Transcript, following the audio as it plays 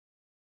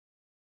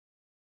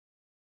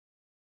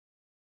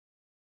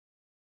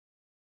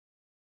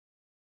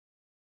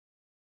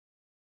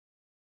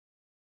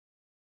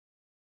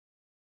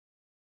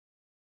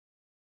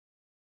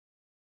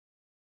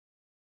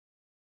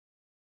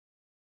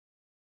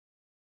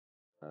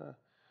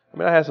I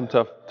mean, I had some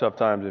tough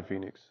times in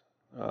Phoenix.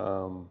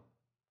 Um,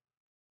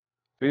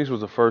 Phoenix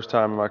was the first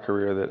time in my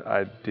career that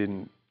I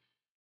didn't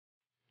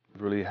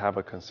really have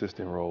a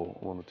consistent role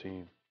on the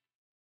team,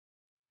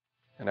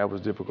 and that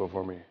was difficult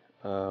for me.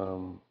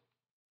 Um,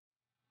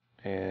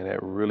 and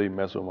that really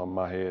messed with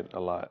my head a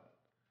lot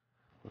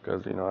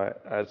because I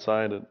had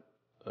signed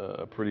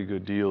a pretty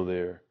good deal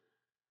there,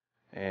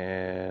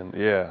 and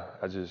yeah,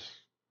 I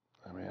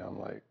mean, I'm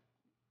like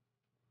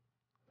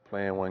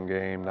playing one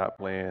game, not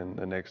playing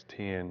the next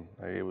 10.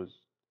 Like it was,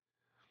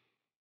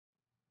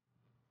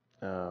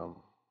 um,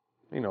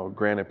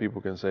 granted,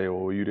 people can say,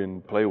 well, you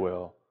didn't play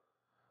well,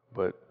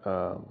 but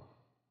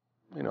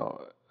you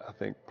know, I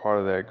think part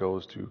of that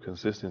goes to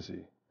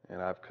consistency,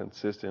 and I've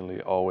consistently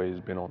always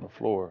been on the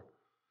floor,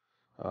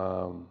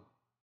 um,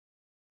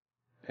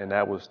 and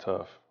that was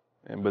tough.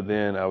 And but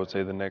then I would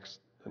say the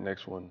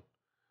next one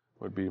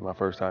would be my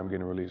first time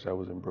getting released. I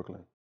was in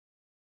Brooklyn.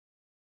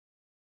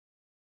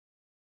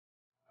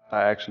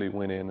 I actually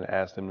went in and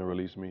asked them to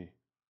release me.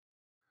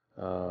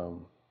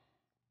 Um,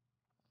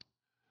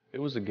 it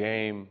was a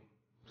game.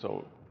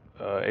 So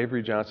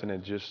Avery Johnson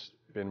had just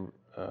been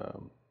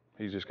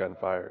he's just gotten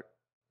fired,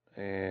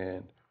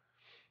 and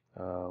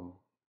um,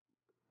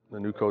 the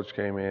new coach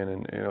came in,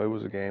 and it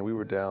was a game. We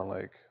were down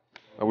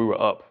we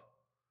were up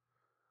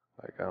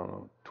like I don't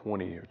know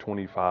 20 or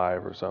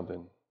 25 or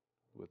something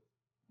with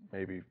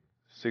maybe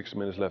 6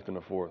 minutes left in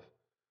the fourth.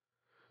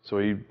 So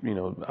he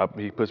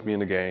puts me in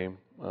the game,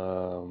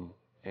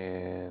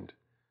 and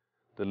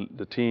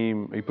the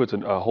team he puts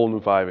a whole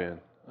new five in,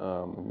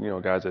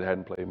 guys that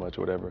hadn't played much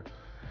or whatever.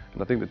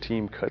 And I think the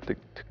team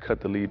cut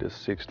the lead to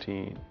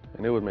 16,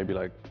 and it was maybe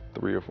like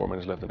 3 or 4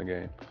 minutes left in the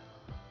game.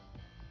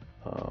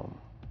 Um,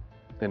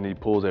 and he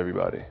pulls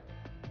everybody,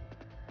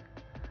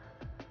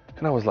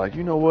 and I was like,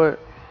 you know what?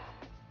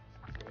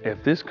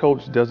 If this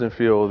coach doesn't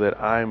feel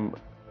that I'm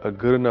a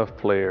good enough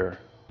player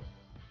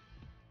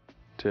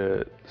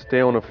to stay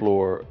on the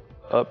floor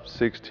up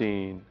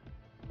 16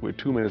 with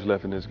 2 minutes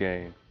left in this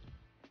game,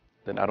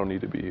 then I don't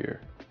need to be here.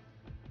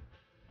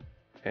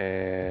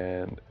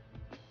 And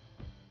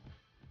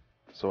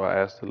so I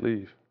asked to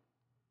leave.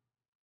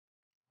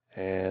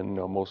 And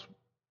most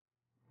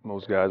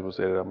guys would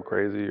say that I'm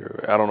crazy,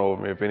 or I don't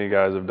know if any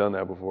guys have done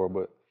that before,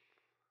 but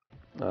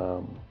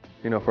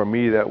for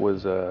me that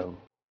was it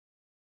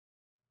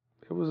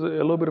was a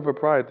little bit of a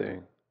pride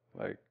thing.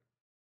 Like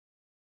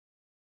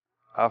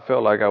I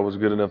felt like I was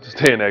good enough to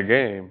stay in that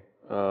game,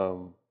 uh,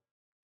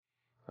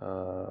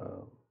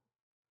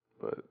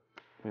 but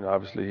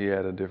obviously he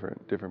had a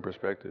different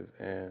perspective,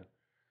 and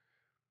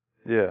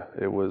yeah,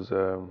 it was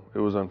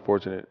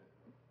unfortunate,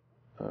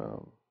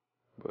 um,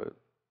 but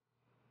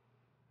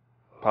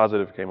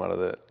positive came out of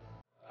that.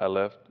 I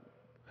left,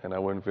 and I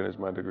wouldn't finish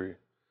my degree.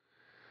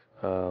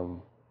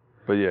 Um,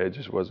 but yeah, it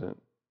just wasn't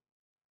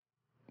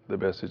the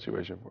best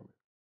situation for me.